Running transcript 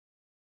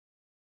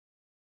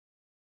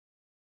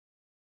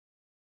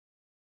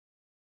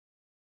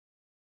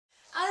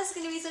Oh, this is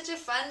going to be such a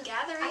fun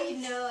gathering. I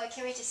know. I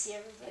can't wait to see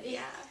everybody.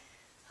 Yeah.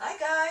 Hi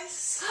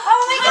guys.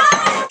 Oh my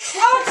god!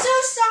 Oh, I'm so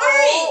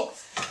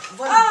sorry!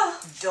 Well,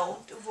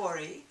 don't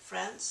worry,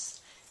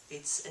 friends.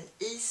 It's an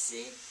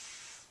easy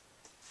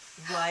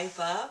wipe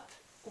up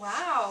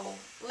Wow.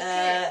 Look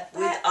at it.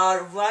 with our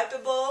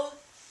wipeable,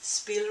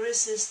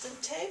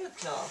 spill-resistant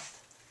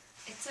tablecloth.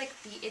 It's like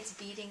it's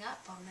beating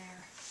up on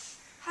there.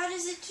 How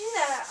does it do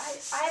that?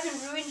 I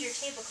haven't ruined your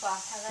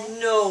tablecloth, have I?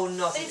 No,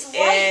 not But it's in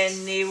white.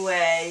 any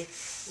way.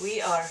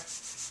 We are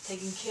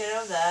taking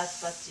care of that,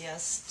 but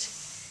just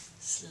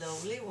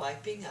slowly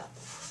wiping up.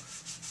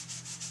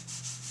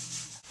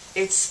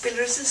 It's spill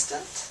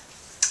resistant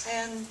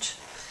and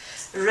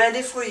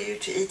ready for you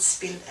to eat,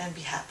 spill and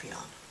be happy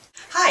on.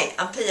 Hi,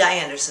 I'm Pia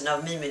Andersson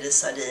of Mimi the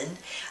Sardine.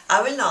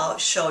 I will now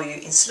show you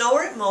in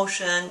slower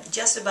motion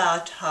just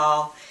about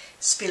how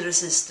spill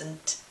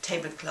resistant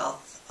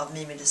tablecloth of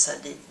Mimi the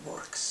Sardine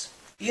works.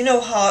 You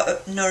know how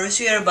nervous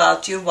you are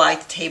about your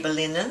white table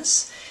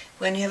linens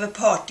when you have a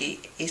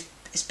party,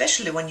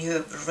 especially when you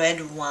have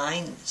red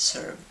wine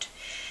served.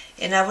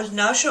 And I will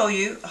now show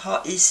you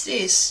how easy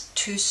it is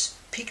to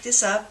pick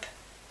this up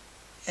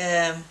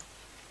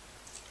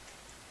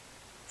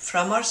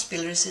from our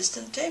spill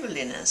resistant table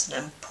linens. And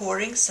I'm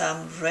pouring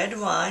some red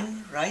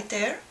wine right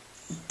there.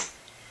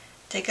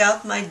 Take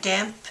out my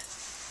damp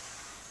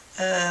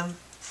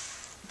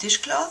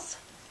dishcloth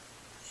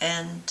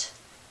and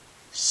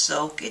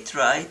soak it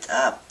right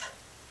up.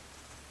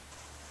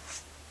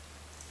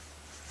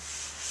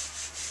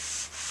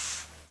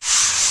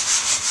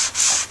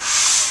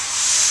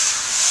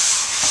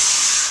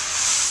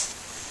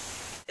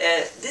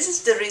 This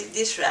is the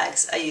dish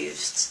rags I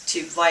used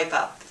to wipe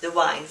up the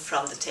wine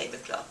from the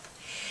tablecloth.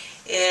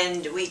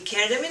 And we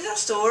carry them in our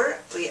store,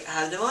 we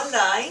have them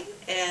online,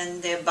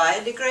 and they're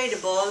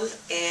biodegradable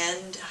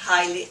and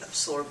highly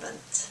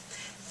absorbent.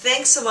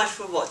 Thanks so much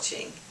for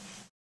watching.